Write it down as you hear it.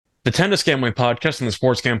The Tennis Gambling Podcast and the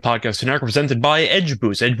Sports Gambling Podcast Network presented by Edge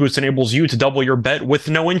Boost. Edge Boost enables you to double your bet with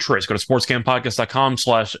no interest. Go to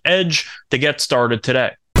sportsgamepodcast.com/edge to get started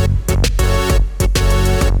today.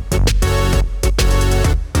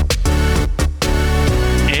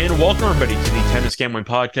 And welcome everybody to the Tennis Gambling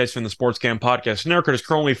Podcast from the Sports Gambling Podcast Network. It is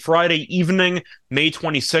currently Friday evening, May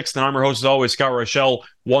 26th, and I'm your host as always, Scott Rochelle,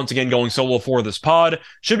 once again going solo for this pod.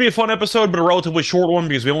 Should be a fun episode, but a relatively short one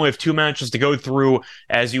because we only have two matches to go through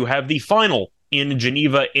as you have the final in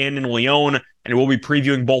Geneva and in Lyon, and we'll be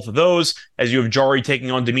previewing both of those as you have Jari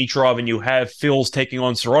taking on Dimitrov and you have Fils taking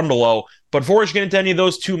on Cerundolo. But before I get into any of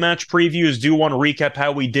those two match previews, do want to recap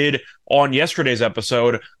how we did on yesterday's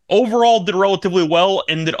episode. Overall, did relatively well,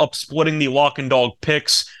 ended up splitting the lock and dog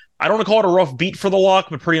picks. I don't want to call it a rough beat for the lock,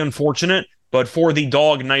 but pretty unfortunate. But for the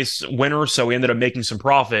dog, nice winner, so we ended up making some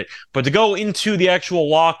profit. But to go into the actual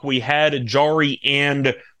lock, we had Jari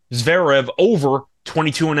and Zverev over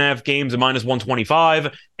 22.5 games at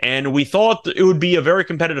 -125, and we thought it would be a very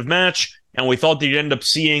competitive match, and we thought that you'd end up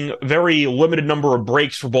seeing a very limited number of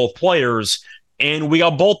breaks for both players, and we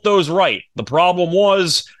got both those right. The problem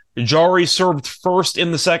was Jari served first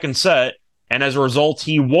in the second set, and as a result,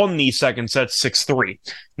 he won the second set 6-3.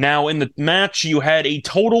 Now, in the match, you had a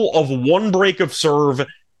total of one break of serve,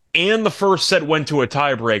 and the first set went to a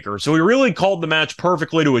tiebreaker. So we really called the match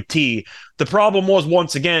perfectly to a T. The problem was,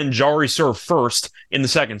 once again, Jari served first in the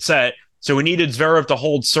second set, so we needed Zverev to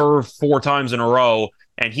hold serve 4 times in a row,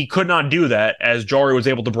 and he could not do that as Jari was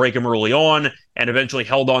able to break him early on and eventually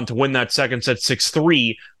held on to win that second set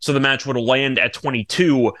 6-3, so the match would land at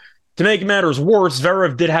 22. To make matters worse,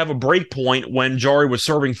 Zverev did have a break point when Jari was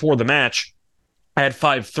serving for the match at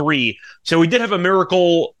 5-3, so we did have a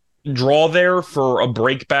miracle draw there for a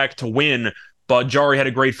break back to win, but Jari had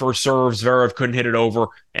a great first serve, Zverev couldn't hit it over,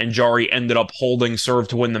 and Jari ended up holding serve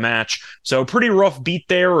to win the match. So pretty rough beat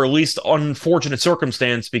there, or at least unfortunate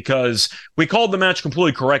circumstance, because we called the match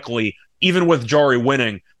completely correctly, even with Jari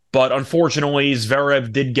winning, but unfortunately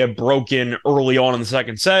Zverev did get broken early on in the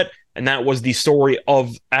second set, and that was the story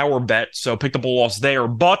of our bet, so picked up a loss there,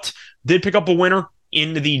 but did pick up a winner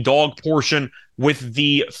in the dog portion with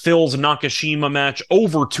the Fils Nakashima match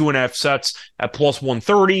over 2.5 sets at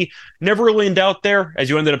 +130. Never really in doubt there, as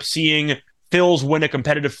you ended up seeing Fils win a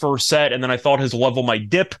competitive first set, and then I thought his level might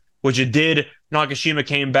dip, which it did. Nakashima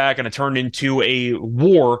came back, and it turned into a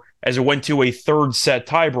war as it went to a third set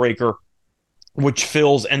tiebreaker, which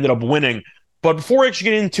Fils ended up winning. But before I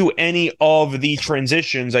actually get into any of the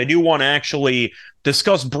transitions, I do want to actually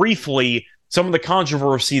discuss briefly some of the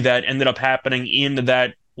controversy that ended up happening in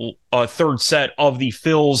that third set of the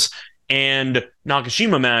Fils and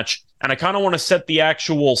Nakashima match, and I kind of want to set the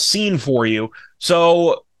actual scene for you.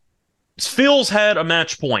 So Fils had a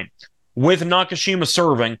match point with Nakashima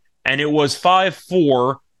serving, and it was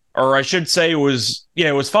 5-4, or I should say it was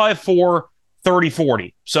 5-4,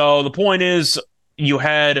 30-40. So the point is, you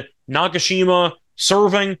had Nakashima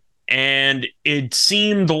serving, and it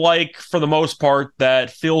seemed like, for the most part, that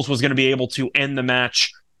Fils was going to be able to end the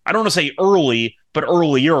match, I don't want to say early, but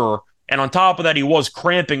earlier. And on top of that, he was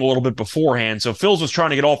cramping a little bit beforehand. So Fils was trying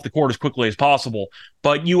to get off the court as quickly as possible.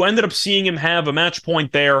 But you ended up seeing him have a match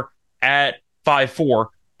point there at 5-4.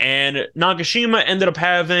 And Nakashima ended up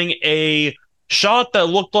having a shot that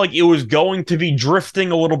looked like it was going to be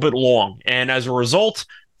drifting a little bit long. And as a result,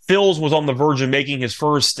 Fils was on the verge of making his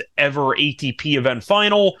first ever ATP event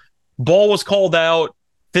final. Ball was called out.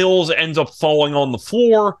 Fils ends up falling on the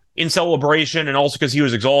floor in celebration, and also because he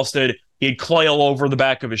was exhausted, he had clay all over the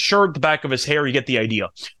back of his shirt, the back of his hair. You get the idea.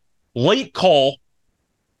 Late call,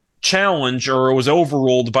 challenge, or it was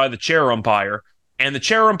overruled by the chair umpire, and the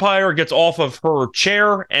chair umpire gets off of her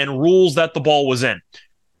chair and rules that the ball was in.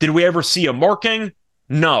 Did we ever see a marking?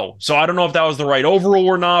 No. So I don't know if that was the right overrule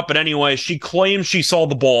or not, but anyway, she claims she saw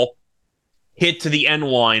the ball hit to the end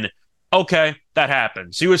line. Okay, that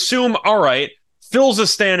happened. So you assume, all right, Fils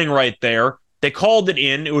is standing right there. They called it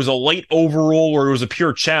in. It was a late overrule, or it was a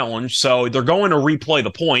pure challenge. So they're going to replay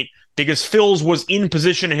the point because Fils was in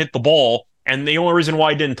position to hit the ball, and the only reason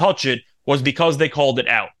why he didn't touch it was because they called it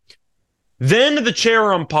out. Then the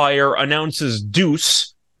chair umpire announces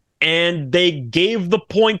deuce, and they gave the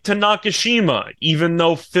point to Nakashima, even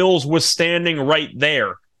though Fils was standing right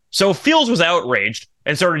there. So Fils was outraged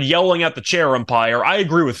and started yelling at the chair umpire. I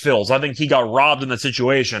agree with Fils. I think he got robbed in that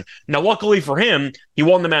situation. Now, luckily for him, he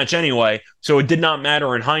won the match anyway, so it did not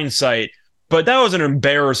matter in hindsight. But that was an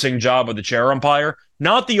embarrassing job of the chair umpire.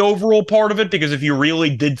 Not the overall part of it, because if you really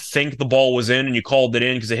did think the ball was in and you called it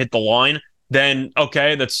in because it hit the line, then,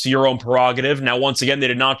 okay, that's your own prerogative. Now, once again, they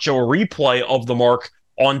did not show a replay of the mark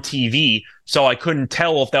on TV, so I couldn't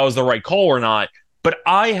tell if that was the right call or not. but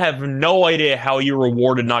I have no idea how you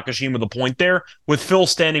rewarded Nakashima the point there with Phil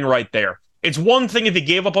standing right there. It's one thing if he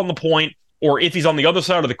gave up on the point or if he's on the other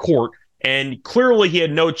side of the court, and clearly he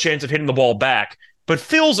had no chance of hitting the ball back. But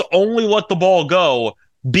Phil's only let the ball go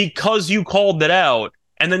because you called it out,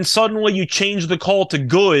 and then suddenly you change the call to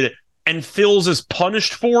good, and Phil's is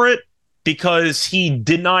punished for it because he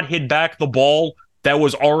did not hit back the ball that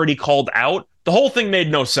was already called out. The whole thing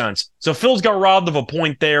made no sense. So Phil's got robbed of a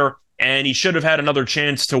point there, and he should have had another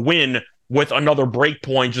chance to win with another break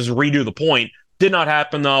point, just redo the point. Did not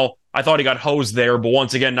happen, though. I thought he got hosed there, but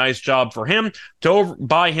once again, nice job for him to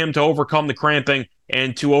overcome the cramping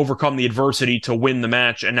and to overcome the adversity to win the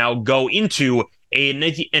match and now go into an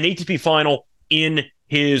ATP final in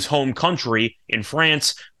his home country in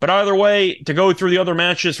France. But either way, to go through the other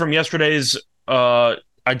matches from yesterday's, I'd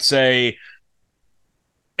say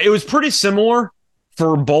it was pretty similar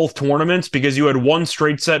for both tournaments because you had one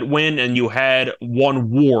straight set win and you had one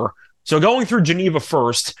war. So going through Geneva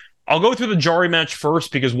first, I'll go through the Jarry match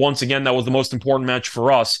first because once again, that was the most important match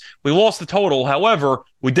for us. We lost the total. However,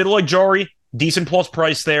 we did like Jarry, decent plus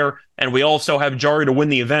price there, and we also have Jarry to win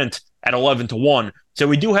the event at 11-1. So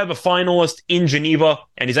we do have a finalist in Geneva,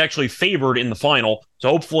 and he's actually favored in the final. So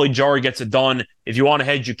hopefully Jarry gets it done. If you want to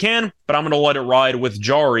hedge, you can, but I'm going to let it ride with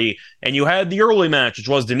Jarry. And you had the early match, which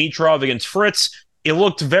was Dimitrov against Fritz. It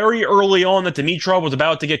looked very early on that Dimitrov was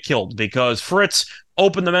about to get killed because Fritz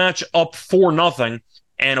opened the match up 4-0,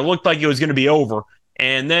 and it looked like it was going to be over.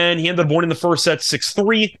 And then he ended up winning the first set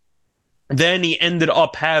 6-3. Then he ended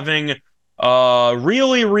up having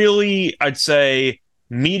really, I'd say,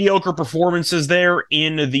 mediocre performances there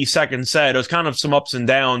in the second set. It was kind of some ups and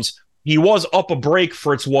downs. He was up a break,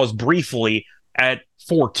 Fritz was briefly at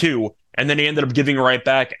 4-2, and then he ended up giving right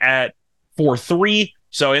back at 4-3.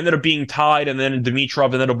 So it ended up being tied, and then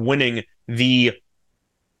Dimitrov ended up winning the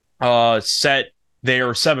set there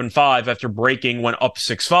 7-5 after breaking, went up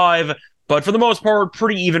 6-5. But for the most part,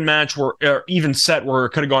 pretty even match, even set where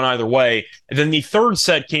it could have gone either way. And then the third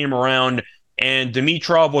set came around, and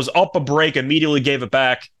Dimitrov was up a break, immediately gave it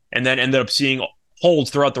back, and then ended up seeing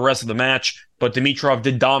holds throughout the rest of the match. But Dimitrov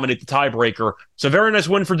did dominate the tiebreaker. So very nice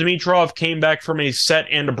win for Dimitrov. Came back from a set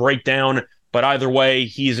and a breakdown. But either way,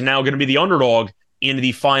 he's now going to be the underdog in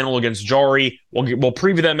the final against Jarry. We'll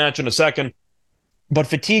preview that match in a second. But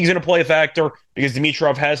fatigue's going to play a factor because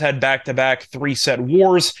Dimitrov has had back-to-back 3-set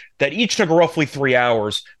wars that each took roughly 3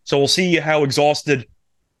 hours. So we'll see how exhausted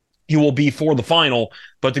he will be for the final.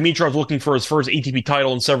 But Dimitrov's looking for his first ATP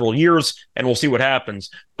title in several years, and we'll see what happens.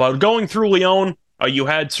 But going through Lyon, you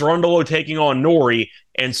had Cerundolo taking on Norrie,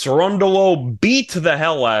 and Cerundolo beat the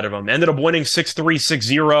hell out of him. Ended up winning 6-3,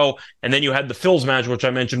 6-0, and then you had the Phils match, which I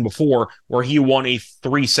mentioned before, where he won a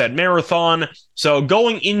 3-set marathon. So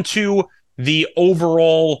going into the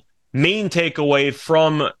overall main takeaway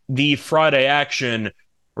from the Friday action,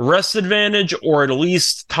 rest advantage, or at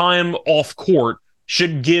least time off court,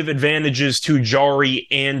 should give advantages to Jarry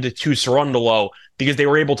and to Cerundolo because they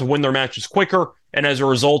were able to win their matches quicker, and as a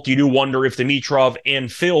result, you do wonder if Dimitrov and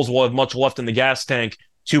Phils will have much left in the gas tank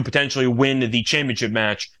to potentially win the championship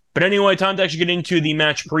match. But anyway, time to actually get into the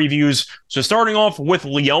match previews. So starting off with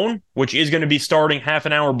Lyon, which is going to be starting half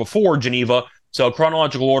an hour before Geneva. So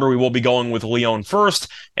chronological order, we will be going with Lyon first.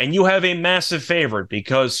 And you have a massive favorite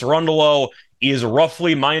because Cerundolo is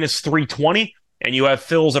roughly minus 320, and you have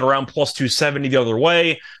Phils at around plus 270 the other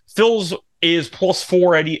way. Phils is plus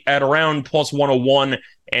 4 at around plus 101,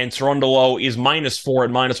 and Cerundolo is minus 4 at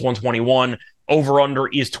minus 121. Over-under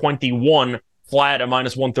is 21, flat at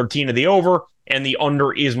minus 113 of the over, and the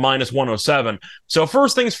under is minus 107. So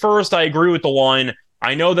first things first, I agree with the line.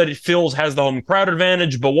 I know that Phils has the home crowd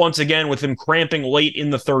advantage, but once again, with him cramping late in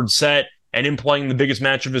the third set and him playing the biggest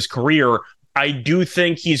match of his career, I do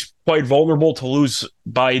think he's quite vulnerable to lose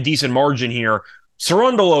by a decent margin here.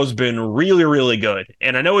 Cerundolo's been really good,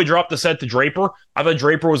 and I know he dropped the set to Draper. I thought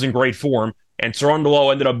Draper was in great form, and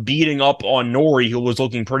Cerundolo ended up beating up on Norrie, who was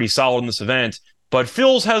looking pretty solid in this event. But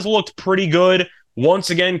Phils has looked pretty good. Once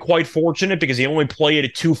again, quite fortunate because he only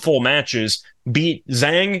played 2 full matches. Beat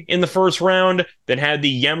Zhang in the first round, then had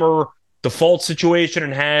the Yemmer default situation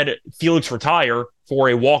and had Felix retire for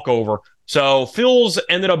a walkover. So Phils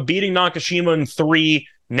ended up beating Nakashima in 3.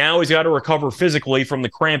 Now he's got to recover physically from the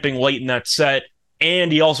cramping late in that set.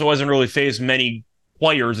 And he also hasn't really faced many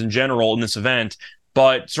players in general in this event.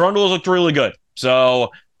 But Cerundolo looked really good.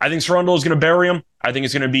 So I think Cerundolo is going to bury him. I think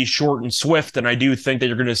it's going to be short and swift. And I do think that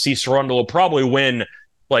you're going to see Cerundolo probably win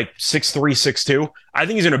like 6-3, 6-2. I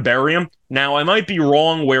think he's going to bury him. Now, I might be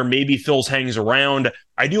wrong where maybe Phils hangs around.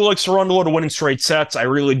 I do like Cerundolo to win in straight sets. I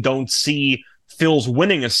really don't see Phils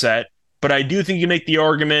winning a set. But I do think you make the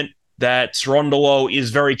argument that Cerundolo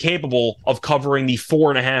is very capable of covering the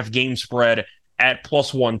 4.5 game spread at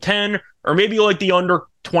plus 110, or maybe like the under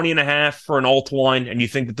 20.5 for an alt line, and you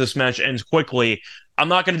think that this match ends quickly. I'm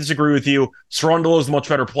not going to disagree with you. Cerundolo is a much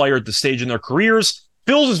better player at this stage in their careers.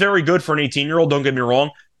 Fils is very good for an 18-year-old, don't get me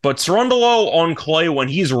wrong, but Cerundolo on clay, when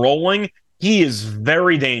he's rolling, he is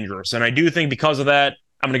very dangerous, and I do think because of that,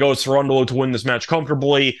 I'm going to go with Cerundolo to win this match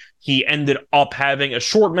comfortably. He ended up having a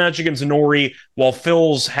short match against Nori, while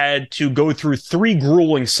Fils had to go through 3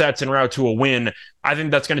 grueling sets en route to a win. I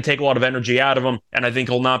think that's going to take a lot of energy out of him, and I think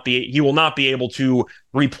he will not be able to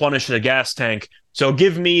replenish the gas tank. So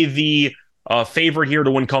give me the favorite here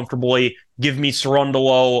to win comfortably. Give me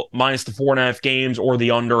Cerundolo minus the 4.5 games or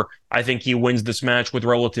the under. I think he wins this match with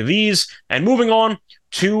relative ease. And moving on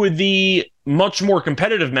to the much more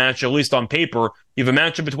competitive match, at least on paper, you have a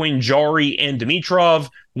matchup between Jarry and Dimitrov.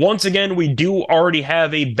 Once again, we do already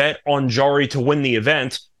have a bet on Jarry to win the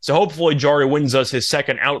event. So hopefully Jarry wins us his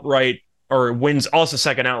second outright, or wins us a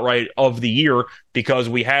second outright of the year, because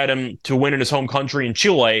we had him to win in his home country in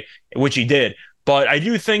Chile, which he did. But I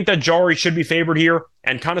do think that Jarry should be favored here,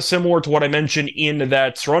 and kind of similar to what I mentioned in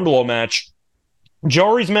that Cerundolo match,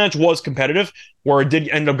 Jarry's match was competitive, where it did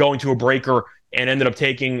end up going to a breaker and ended up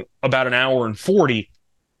taking about an hour and 40.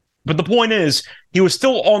 But the point is, he was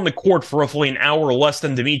still on the court for roughly an hour less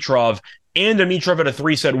than Dimitrov, and Dimitrov had a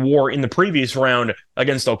 3-set war in the previous round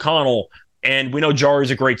against O'Connell, and we know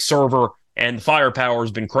Jarry's a great server, and the firepower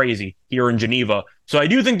has been crazy here in Geneva. So I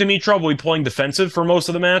do think Dimitrov will be playing defensive for most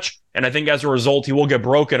of the match, and I think as a result, he will get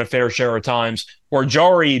broken a fair share of times, where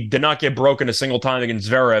Jarry did not get broken a single time against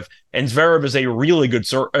Zverev, and Zverev is a really good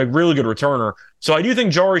returner. So I do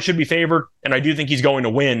think Jarry should be favored, and I do think he's going to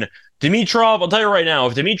win. Dimitrov, I'll tell you right now,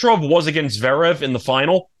 if Dimitrov was against Zverev in the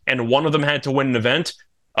final, and one of them had to win an event,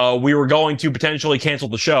 we were going to potentially cancel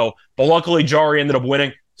the show. But luckily, Jarry ended up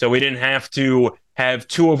winning, so we didn't have to have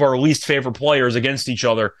 2 of our least favorite players against each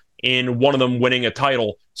other, in one of them winning a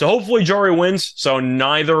title. So hopefully Jarry wins, so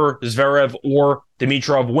neither Zverev or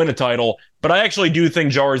Dimitrov win a title. But I actually do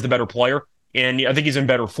think Jarry's the better player, and I think he's in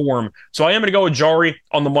better form. So I am going to go with Jarry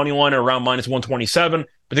on the money line at around minus 127.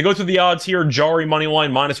 But to go through the odds here, Jarry money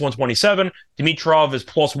line minus 127, Dimitrov is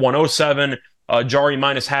plus 107, Jarry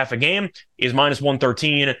minus half a game is minus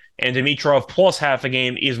 113, and Dimitrov plus half a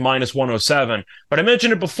game is minus 107. But I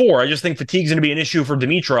mentioned it before, I just think fatigue's going to be an issue for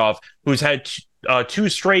Dimitrov, who's had 2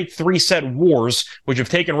 straight 3-set wars, which have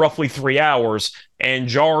taken roughly 3 hours, and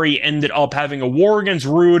Jarry ended up having a war against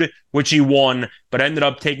Ruud, which he won, but ended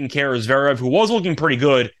up taking care of Zverev, who was looking pretty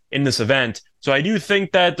good in this event. So I do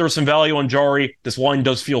think that there's some value on Jarry. This line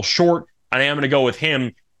does feel short, and I am going to go with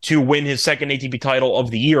him to win his second ATP title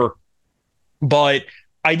of the year. But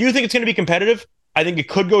I do think it's going to be competitive. I think it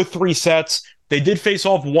could go 3 sets. They did face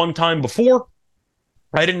off one time before.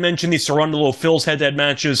 I didn't mention the Cerundolo Fils head-to-head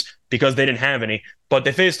matches because they didn't have any, but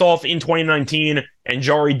they faced off in 2019, and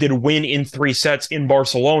Jarry did win in 3 sets in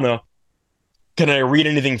Barcelona. Can I read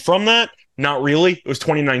anything from that? Not really. It was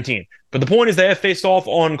 2019. But the point is they have faced off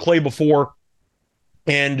on clay before,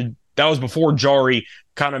 and that was before Jarry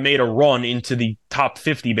kind of made a run into the top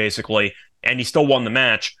 50, basically, and he still won the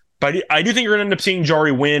match. But I do think you're going to end up seeing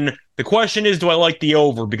Jarry win. The question is, do I like the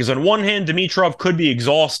over? Because on one hand, Dimitrov could be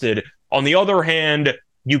exhausted. On the other hand,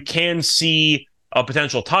 you can see a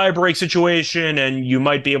potential tie-break situation, and you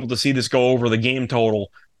might be able to see this go over the game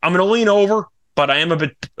total. I'm going to lean over, but I am a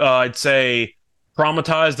bit, I'd say,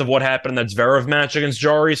 traumatized of what happened in that Zverev match against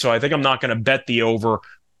Jarry, so I think I'm not going to bet the over.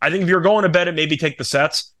 I think if you're going to bet it, maybe take the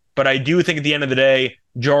sets, but I do think at the end of the day,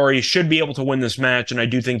 Jarry should be able to win this match, and I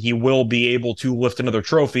do think he will be able to lift another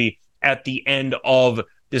trophy at the end of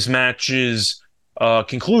this match's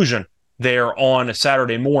conclusion there on a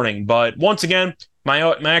Saturday morning. But once again,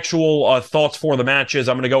 my actual thoughts for the matches,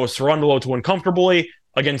 I'm going to go with Cerundolo to win comfortably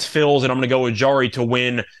against Fils, and I'm going to go with Jarry to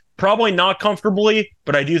win probably not comfortably,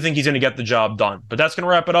 but I do think he's going to get the job done. But that's going to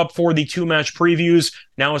wrap it up for the 2-match previews.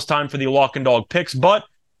 Now it's time for the Lock and Dog picks, but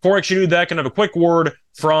before I actually do that, can I have a quick word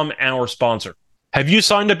from our sponsor. Have you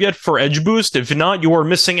signed up yet for Edge Boost? If not, you are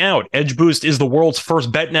missing out. Edge Boost is the world's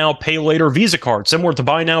first bet now, pay later Visa card. Similar to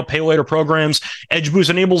buy now, pay later programs, Edge Boost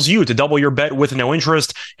enables you to double your bet with no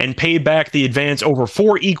interest and pay back the advance over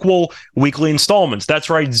 4 equal weekly installments. That's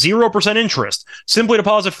right, 0% interest. Simply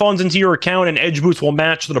deposit funds into your account and Edge Boost will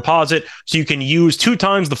match the deposit so you can use 2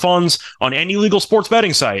 times the funds on any legal sports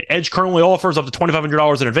betting site. Edge currently offers up to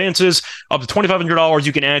 $2,500 in advances. Up to $2,500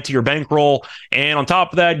 you can add to your bankroll. And on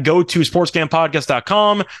top of that, go to sportscampodcast.com/edge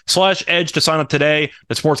to sign up today.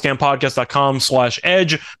 That's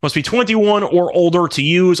sportscampodcast.com/edge. Must be 21 or older to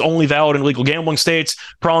use. Only valid in legal gambling states.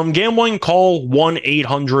 Problem gambling? Call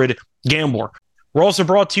 1-800-GAMBLER. We're also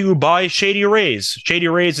brought to you by Shady Rays. Shady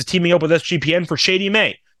Rays is teaming up with SGPN for Shady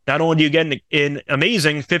May. Not only do you get an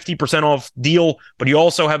amazing 50% off deal, but you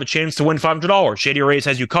also have a chance to win $500. Shady Rays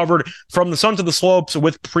has you covered from the sun to the slopes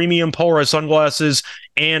with premium polarized sunglasses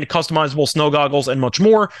and customizable snow goggles and much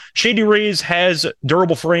more. Shady Rays has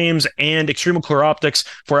durable frames and extremely clear optics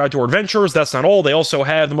for outdoor adventures. That's not all. They also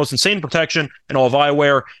have the most insane protection in all of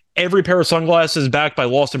eyewear. Every pair of sunglasses backed by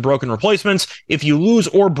lost and broken replacements. If you lose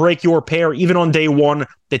or break your pair, even on day one,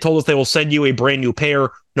 they told us they will send you a brand new pair.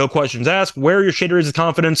 No questions asked. Wear your Shady Rays with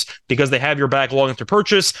confidence because they have your back long after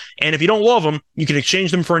purchase. And if you don't love them, you can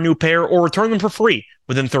exchange them for a new pair or return them for free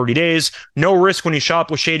within 30 days. No risk when you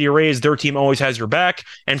shop with Shady Rays. Their team always has your back.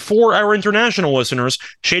 And for our international listeners,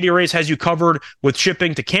 Shady Rays has you covered with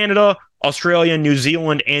shipping to Canada, Australia, New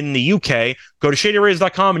Zealand, and the UK. Go to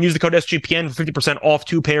ShadyRays.com and use the code SGPN for 50% off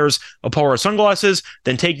 2 pairs of polarized sunglasses.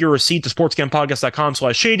 Then take your receipt to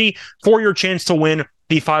sportscampodcast.com/shady for your chance to win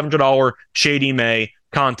the $500 Shady May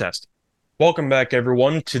contest. Welcome back,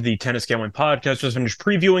 everyone, to the Tennis Gambling Podcast. Just finished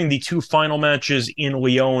previewing the 2 final matches in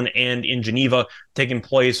Lyon and in Geneva taking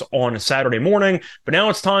place on Saturday morning. But now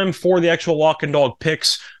it's time for the actual lock and dog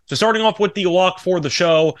picks. So starting off with the lock for the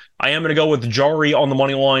show, I am going to go with Jari on the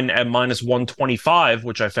money line at -125,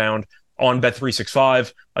 which I found on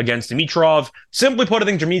Bet365 against Dimitrov. Simply put, I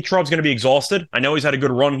think Dimitrov's going to be exhausted. I know he's had a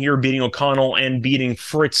good run here, beating O'Connell and beating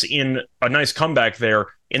Fritz in a nice comeback there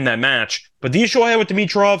in that match. But the issue I have with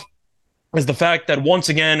Dimitrov is the fact that, once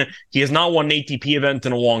again, he has not won an ATP event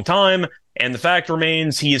in a long time, and the fact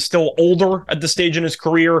remains he is still older at this stage in his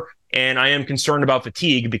career, and I am concerned about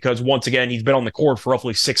fatigue because, once again, he's been on the court for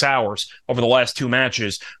roughly 6 hours over the last 2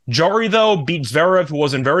 matches. Jari, though, beat Zverev, who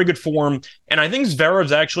was in very good form, and I think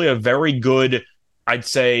Zverev's actually a very good, I'd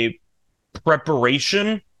say,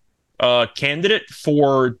 preparation candidate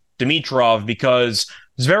for Dimitrov, because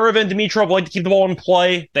Zverev and Dimitrov like to keep the ball in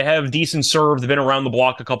play. They have decent serve. They've been around the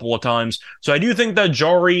block a couple of times. So I do think that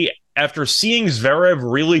Jari, after seeing Zverev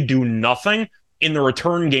really do nothing in the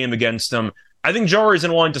return game against him, I think Jari is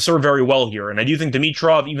in line to serve very well here. And I do think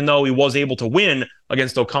Dimitrov, even though he was able to win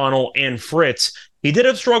against O'Connell and Fritz, he did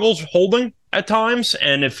have struggles holding at times.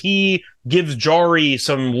 And if he gives Jari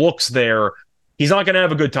some looks there, he's not going to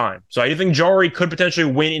have a good time. So I do think Jari could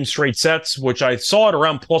potentially win in straight sets, which I saw at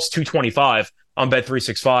around +225 on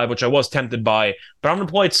Bet365, which I was tempted by. But I'm going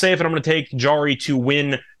to play it safe, and I'm going to take Jari to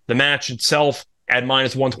win the match itself at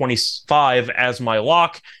 -125 as my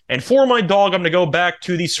lock. And for my dog, I'm going to go back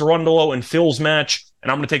to the Cerundolo and Phil's match, and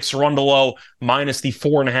I'm going to take Cerundolo minus the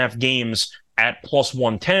 4.5 games at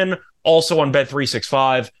 +110, also on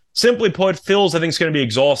Bet365. Simply put, Phil's, I think, is going to be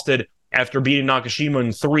exhausted after beating Nakashima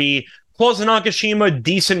in 3. Plus, Nakashima,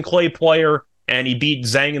 decent clay player, and he beat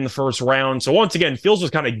Zhang in the first round. So once again, Phil's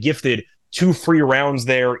was kind of gifted 2 free rounds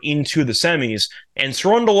there into the semis. And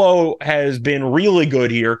Cerundolo has been really good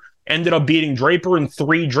here. Ended up beating Draper in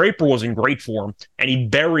 3. Draper was in great form, and he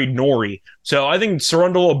buried Nori. So I think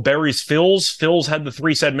Cerundolo buries Phil's. Phil's had the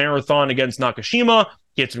 3-set marathon against Nakashima.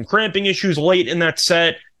 He had some cramping issues late in that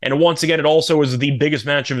set. And once again, it also is the biggest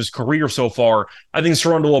match of his career so far. I think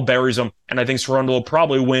Cerundolo buries him, and I think Cerundolo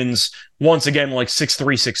probably wins once again like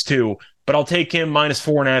 6-3, 6-2. But I'll take him minus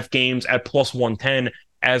 4.5 games at +110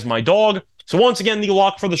 as my dog. So once again, the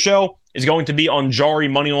lock for the show is going to be on Jari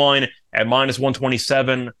moneyline at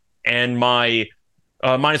 -127 and my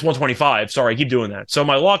 -125. Sorry, I keep doing that. So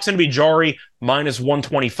my lock's going to be Jari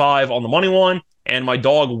 -125 on the moneyline, and my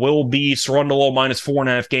dog will be Cerundolo minus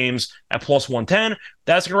 4.5 games at +110.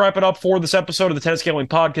 That's going to wrap it up for this episode of the Tennis Gambling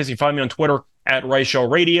Podcast. You can find me on Twitter at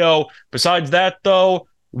Reichel Radio. Besides that, though,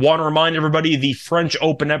 want to remind everybody the French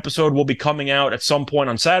Open episode will be coming out at some point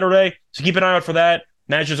on Saturday, so keep an eye out for that.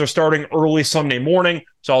 Matches are starting early Sunday morning,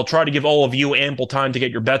 so I'll try to give all of you ample time to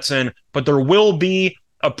get your bets in, but there will be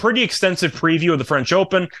a pretty extensive preview of the French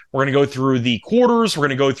Open. We're going to go through the quarters. We're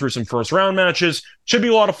going to go through some first round matches. Should be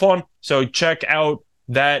a lot of fun, so check out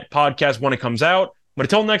that podcast when it comes out. But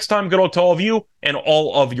until next time, good luck to all of you and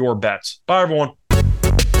all of your bets. Bye, everyone.